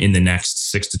in the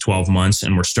next 6 to 12 months.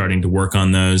 And we're starting to work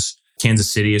on those.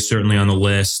 Kansas City is certainly on the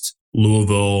list.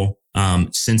 Louisville,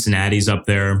 Cincinnati's up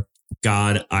there.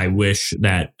 God, I wish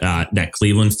that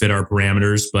Cleveland fit our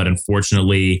parameters, but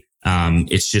unfortunately,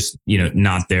 it's just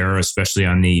not there, especially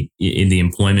in the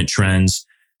employment trends.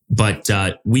 But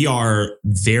we are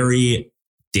very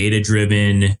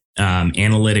data-driven,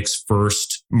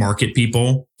 analytics-first market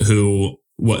people who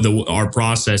our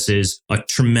process is a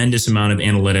tremendous amount of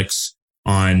analytics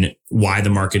on why the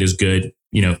market is good,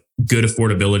 good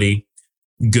affordability,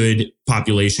 good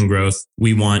population growth.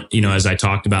 We want, as I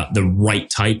talked about, the right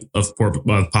type of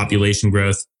population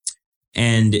growth,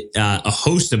 and a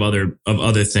host of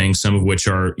other things, some of which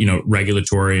are,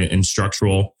 regulatory and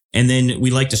structural. And then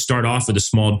we like to start off with a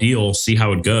small deal, see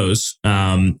how it goes.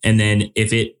 And then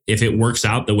if it works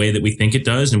out the way that we think it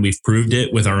does, and we've proved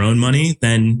it with our own money,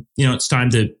 then, it's time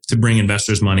to bring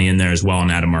investors' money in there as well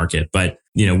and add a market. But,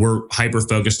 we're hyper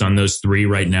focused on those three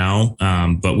right now.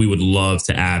 But we would love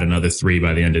to add another 3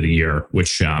 by the end of the year,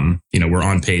 which, we're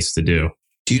on pace to do.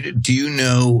 Do you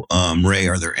know, Ray,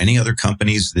 are there any other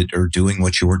companies that are doing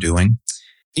what you're doing?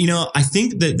 I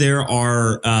think that there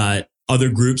are other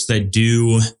groups that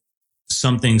do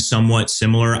something somewhat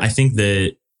similar. I think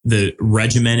the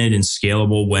regimented and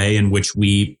scalable way in which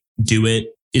we do it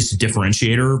is a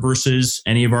differentiator versus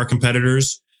any of our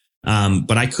competitors.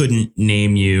 But I couldn't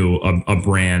name you a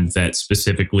brand that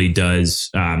specifically does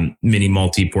mini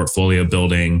multi-portfolio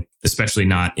building, especially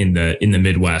not in the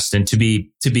Midwest. And to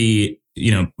be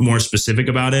more specific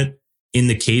about it, in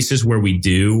the cases where we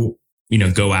do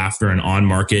go after an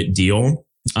on-market deal,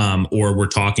 or we're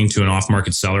talking to an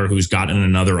off-market seller who's gotten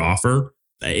another offer,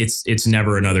 it's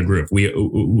never another group.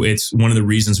 It's one of the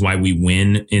reasons why we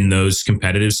win in those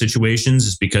competitive situations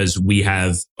is because we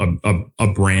have a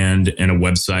brand and a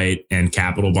website and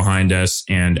capital behind us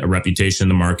and a reputation in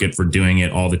the market for doing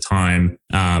it all the time,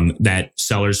 that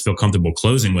sellers feel comfortable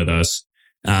closing with us.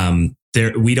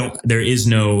 There is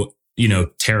no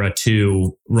Terra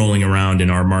 2 rolling around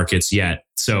in our markets yet.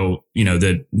 So,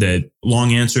 the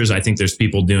long answer is I think there's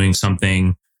people doing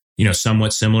something,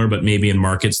 somewhat similar, but maybe in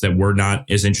markets that we're not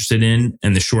as interested in.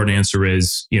 And the short answer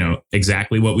is,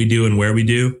 exactly what we do and where we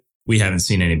do. We haven't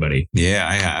seen anybody.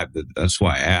 Yeah, that's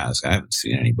why I ask. I haven't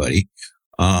seen anybody.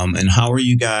 And how are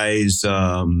you guys,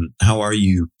 how are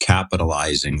you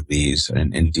capitalizing these?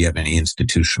 And do you have any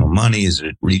institutional money? Is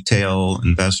it retail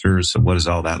investors? So what does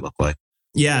all that look like?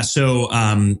 Yeah. So,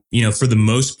 for the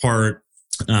most part,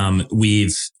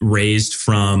 we've raised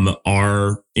from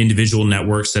our individual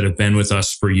networks that have been with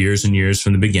us for years and years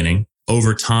from the beginning.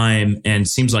 Over time, and it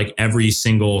seems like every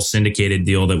single syndicated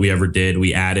deal that we ever did,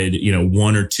 we added,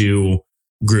 1 or 2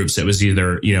 groups that was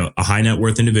either, a high net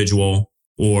worth individual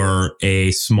or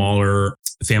a smaller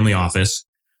family office.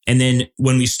 And then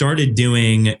when we started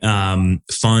doing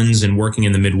funds and working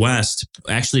in the Midwest,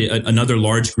 actually another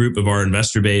large group of our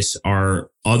investor base are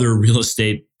other real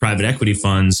estate private equity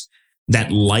funds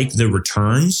that like the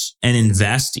returns and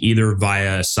invest either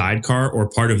via a sidecar or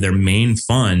part of their main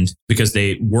fund because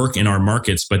they work in our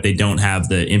markets, but they don't have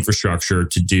the infrastructure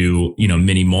to do,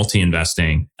 mini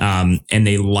multi-investing. And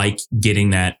they like getting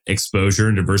that exposure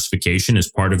and diversification as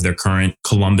part of their current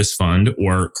Columbus fund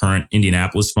or current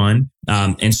Indianapolis fund.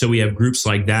 And so we have groups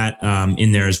like that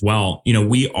in there as well.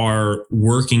 We are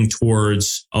working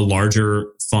towards a larger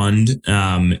fund,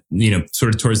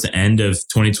 sort of towards the end of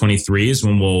 2023 is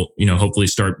when we'll, hopefully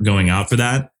start going out for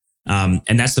that.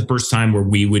 And that's the first time where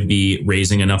we would be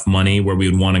raising enough money where we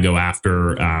would want to go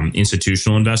after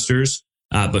institutional investors.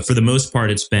 But for the most part,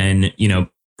 it's been,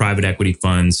 private equity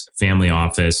funds, family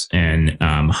office, and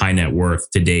high net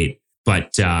worth to date.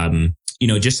 But,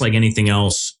 just like anything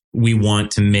else, we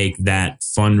want to make that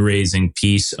fundraising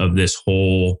piece of this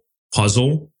whole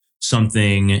puzzle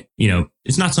something,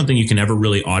 it's not something you can ever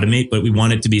really automate, but we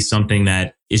want it to be something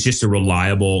that is just a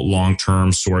reliable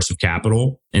long-term source of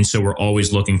capital. And so we're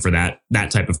always looking for that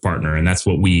type of partner. And that's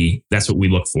what we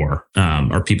look for,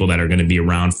 are people that are going to be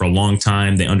around for a long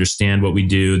time. They understand what we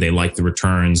do. They like the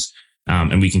returns.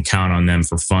 And we can count on them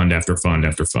for fund after fund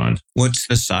after fund. What's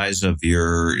the size of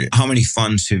how many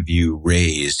funds have you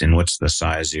raised and what's the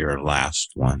size of your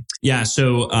last one? Yeah.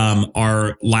 So,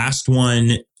 our last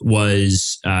one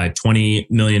was a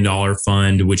 $20 million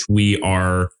fund, which we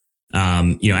are,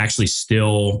 actually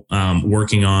still,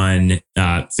 working on,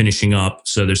 finishing up.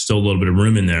 So there's still a little bit of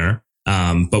room in there.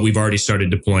 But we've already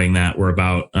started deploying that. We're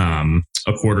about,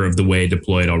 a quarter of the way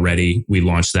deployed already. We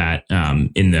launched that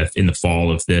in the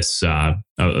fall of this of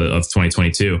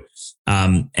 2022.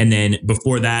 And then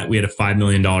before that, we had a $5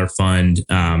 million fund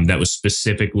that was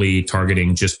specifically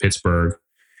targeting just Pittsburgh.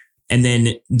 And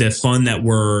then the fund that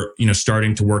we're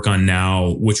starting to work on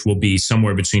now, which will be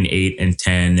somewhere between 8 and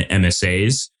 10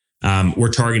 MSAs,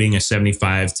 we're targeting a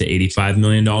 $75 to $85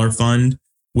 million fund,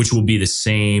 which will be the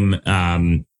same.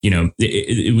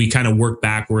 We kind of work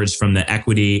backwards from the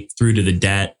equity through to the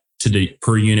debt to the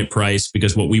per unit price,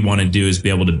 because what we want to do is be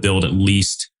able to build at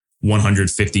least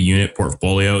 150 unit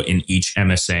portfolio in each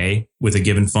MSA with a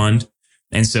given fund.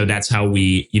 And so that's how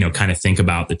we, kind of think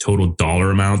about the total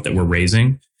dollar amount that we're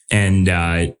raising. And,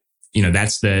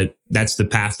 that's the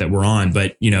path that we're on.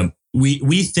 But,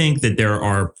 we think that there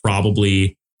are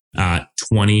probably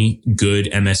 20 good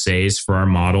MSAs for our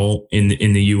model in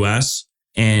the US,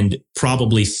 and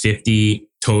probably 50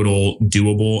 total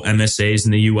doable MSAs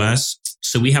in the US.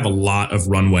 So we have a lot of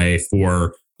runway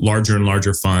for larger and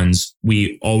larger funds.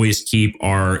 We always keep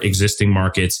our existing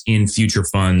markets in future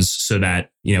funds so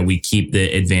that, we keep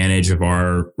the advantage of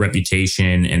our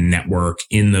reputation and network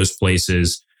in those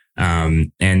places.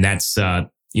 And that's how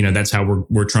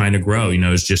we're trying to grow,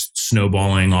 is just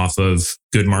snowballing off of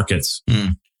good markets.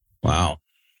 Wow.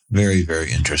 Very,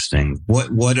 very interesting.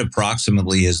 What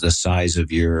approximately is the size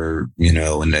of your, and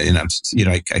I'm,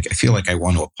 I feel like I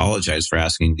want to apologize for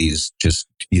asking these just,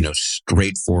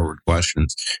 straightforward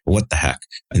questions. What the heck?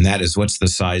 And that is, what's the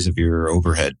size of your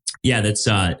overhead? Yeah, it's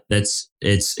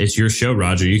your show,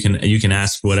 Roger. You can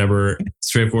ask whatever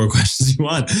straightforward questions you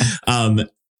want.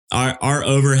 Our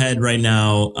overhead right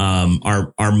now,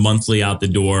 our monthly out the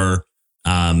door,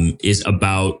 is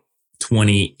about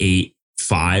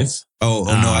 28.5. Oh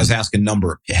no, I was asking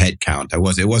number of head count. It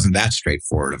wasn't that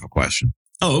straightforward of a question.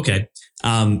 Oh, okay.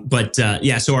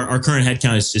 So our current head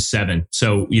count is 7.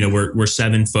 So, we're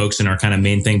 7 folks in our kind of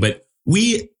main thing, but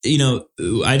we,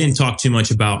 I didn't talk too much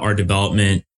about our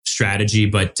development strategy,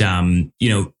 but,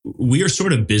 we are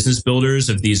sort of business builders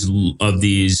of these,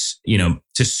 to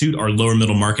suit our lower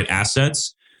middle market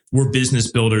assets. We're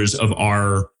business builders of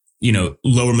our,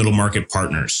 lower middle market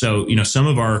partners. So, some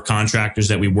of our contractors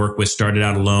that we work with started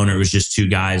out alone, or it was just 2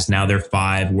 guys. Now they're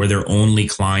 5. We're their only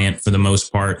client for the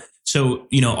most part. So,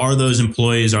 are those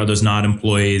employees? Are those not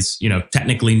employees?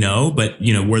 Technically no, but,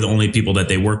 we're the only people that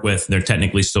they work with. They're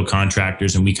technically still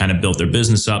contractors, and we kind of built their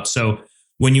business up. So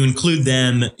when you include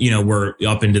them, we're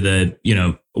up into the,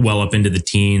 well up into the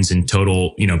teens in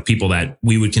total, people that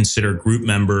we would consider group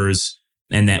members,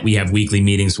 and that we have weekly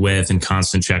meetings with and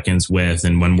constant check-ins with.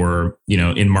 And when we're,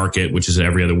 in market, which is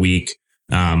every other week,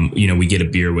 we get a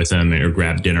beer with them or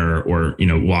grab dinner or,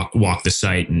 walk the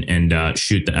site and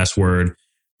shoot the S word.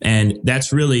 And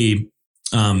that's really,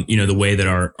 the way that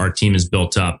our team is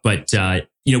built up. But,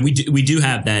 we do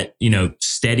have that,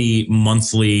 steady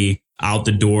monthly out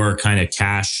the door kind of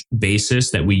cash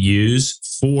basis that we use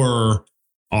for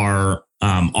our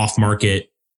off market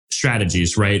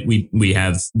strategies, right? We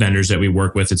have vendors that we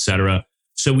work with, et cetera.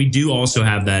 So we do also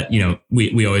have that,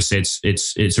 we always say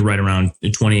it's right around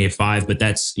 28.5, but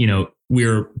that's,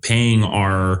 we're paying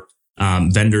our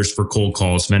vendors for cold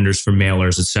calls, vendors for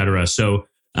mailers, et cetera. So,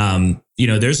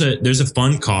 there's a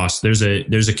fund cost, there's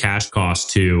a cash cost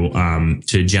to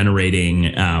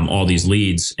generating all these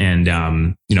leads. And,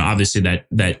 obviously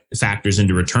that factors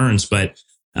into returns, but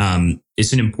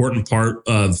it's an important part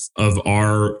of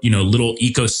our, little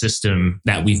ecosystem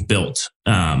that we've built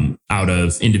out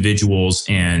of individuals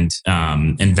and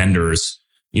vendors,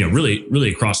 really, really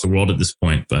across the world at this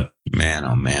point. But man,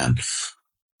 oh man.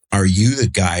 Are you the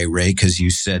guy, Ray? Because you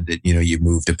said that, you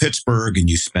moved to Pittsburgh and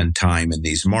you spend time in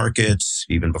these markets.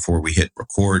 Even before we hit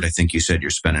record, I think you said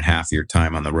you're spending half your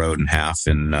time on the road and half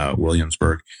in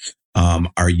Williamsburg.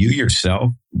 Are you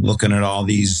yourself looking at all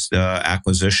these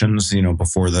acquisitions,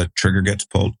 before the trigger gets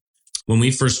pulled? When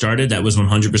we first started, that was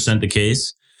 100% the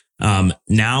case.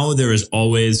 Now there is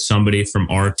always somebody from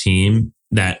our team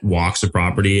that walks a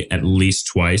property at least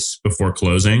twice before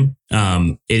closing.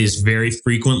 It is very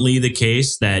frequently the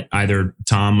case that either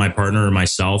Tom, my partner, or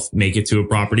myself make it to a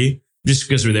property. Just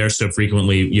because we're there so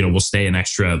frequently, we'll stay an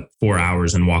extra 4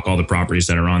 hours and walk all the properties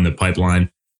that are on the pipeline.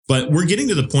 But we're getting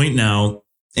to the point now,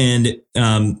 and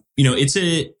it's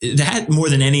that more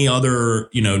than any other,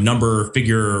 number,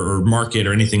 figure, or market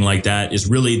or anything like that is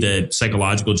really the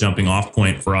psychological jumping off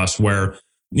point for us, where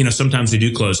sometimes we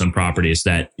do close on properties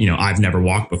that, I've never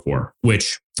walked before,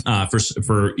 which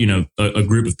for a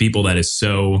group of people that is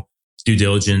so due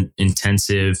diligent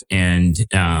intensive and,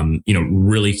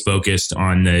 really focused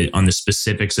on the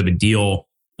specifics of a deal,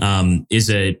 is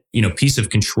a piece of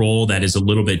control that is a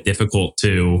little bit difficult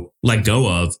to let go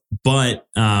of. But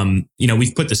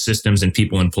we've put the systems and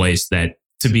people in place that,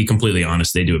 to be completely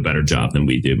honest, they do a better job than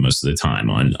we do most of the time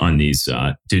on these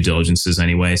due diligences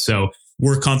anyway. So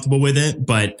we're comfortable with it,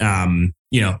 but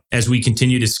as we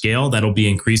continue to scale, that'll be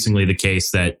increasingly the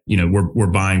case that we're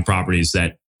buying properties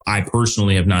that I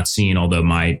personally have not seen, although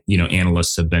my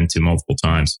analysts have been to multiple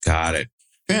times. Got it.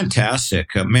 Fantastic,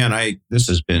 man. This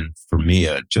has been for me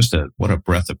what a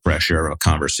breath of fresh air of a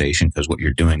conversation, because what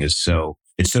you're doing is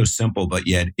it's so simple, but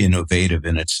yet innovative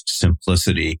in its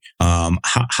simplicity.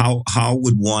 How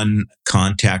would one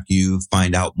contact you,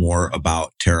 find out more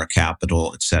about Terra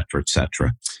Capital, et cetera, et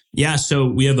cetera? Yeah, so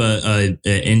we have a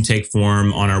intake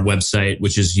form on our website,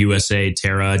 which is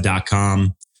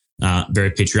usaterra.com.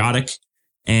 Very patriotic.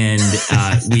 And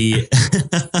we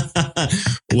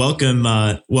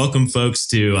welcome folks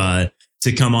to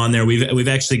come on there. We've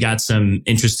actually got some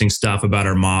interesting stuff about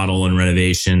our model and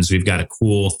renovations. We've got a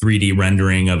cool 3D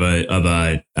rendering of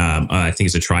a I think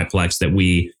it's a triplex that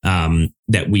we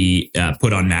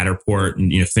put on Matterport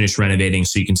and finish renovating,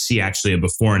 so you can see actually a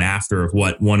before and after of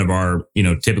what one of our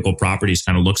typical properties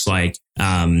kind of looks like.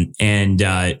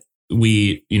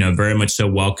 We very much so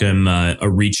welcome a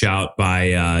reach out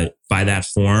by that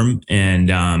form.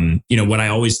 And what I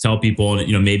always tell people,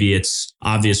 maybe it's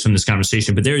obvious from this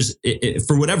conversation, but there's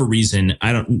for whatever reason,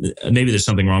 maybe there's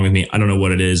something wrong with me. I don't know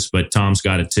what it is, but Tom's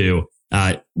got it too.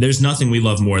 There's nothing we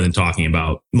love more than talking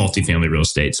about multifamily real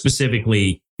estate,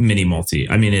 specifically mini multi.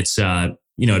 I mean, it's it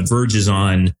verges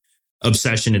on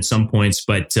obsession at some points,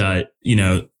 but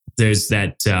there's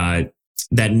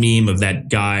that meme of that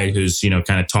guy who's,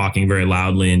 kind of talking very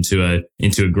loudly into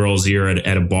a girl's ear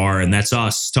at a bar. And that's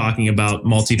us talking about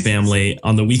multifamily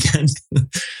on the weekend.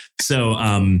 So,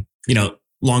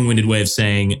 long-winded way of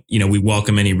saying, we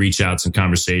welcome any reach outs and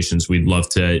conversations. We'd love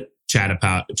to chat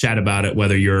about it,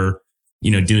 whether you're,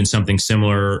 doing something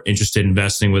similar, interested in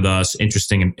investing with us,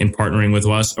 interested in partnering with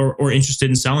us, or interested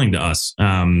in selling to us.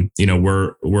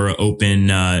 We're an open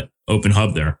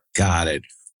hub there. Got it.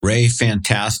 Ray,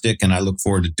 fantastic. And I look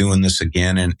forward to doing this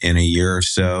again in a year or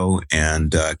so,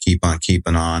 and keep on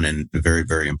keeping on, and very,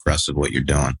 very impressive what you're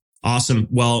doing. Awesome.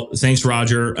 Well, thanks,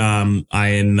 Roger. I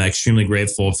am extremely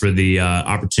grateful for the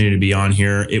opportunity to be on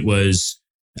here. It was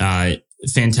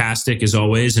fantastic as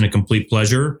always, and a complete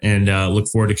pleasure, and look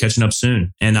forward to catching up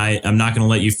soon. And I'm not going to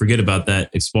let you forget about that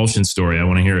expulsion story. I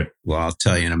want to hear it. Well, I'll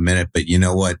tell you in a minute, but you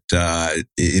know what?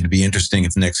 It'd be interesting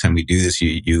if next time we do this,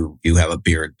 you have a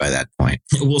beard by that point.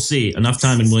 We'll see. Enough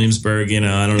time in Williamsburg.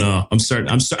 I don't know.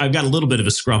 I've got a little bit of a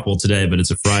scruffle today, but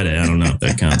it's a Friday. I don't know if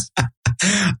that counts.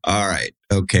 All right.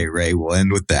 Okay, Ray, we'll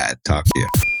end with that. Talk to you.